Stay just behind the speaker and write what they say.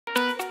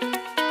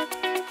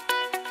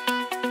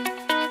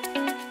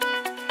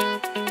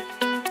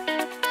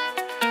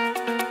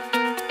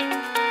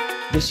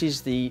This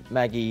is the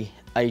Maggi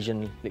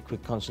Asian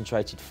liquid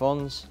concentrated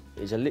fonds.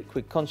 It is a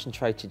liquid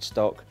concentrated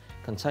stock,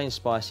 contains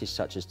spices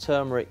such as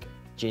turmeric,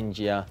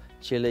 ginger,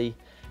 chilli,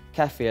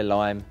 kaffir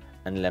lime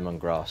and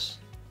lemongrass.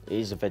 It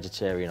is a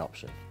vegetarian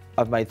option.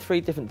 I've made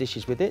 3 different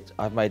dishes with it.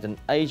 I've made an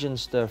Asian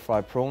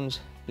stir-fried prawns,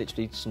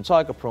 literally some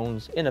tiger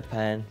prawns in a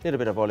pan, a little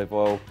bit of olive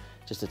oil,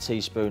 just a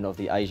teaspoon of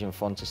the Asian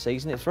fond to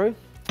season it through.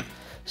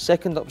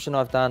 Second option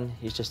I've done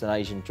is just an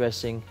Asian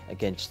dressing.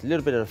 Again, just a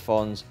little bit of the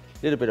fonds,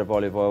 a little bit of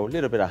olive oil, a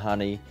little bit of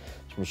honey,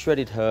 some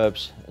shredded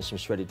herbs and some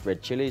shredded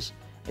red chilies.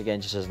 Again,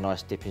 just as a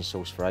nice dipping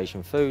sauce for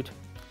Asian food.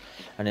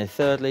 And then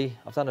thirdly,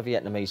 I've done a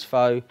Vietnamese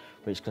pho,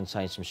 which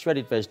contains some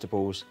shredded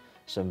vegetables,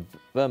 some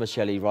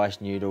vermicelli rice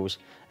noodles,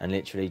 and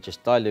literally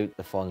just dilute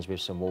the fonds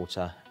with some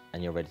water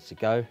and you're ready to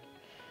go.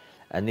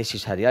 And this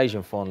is how the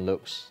Asian fond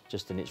looks,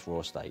 just in its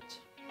raw state.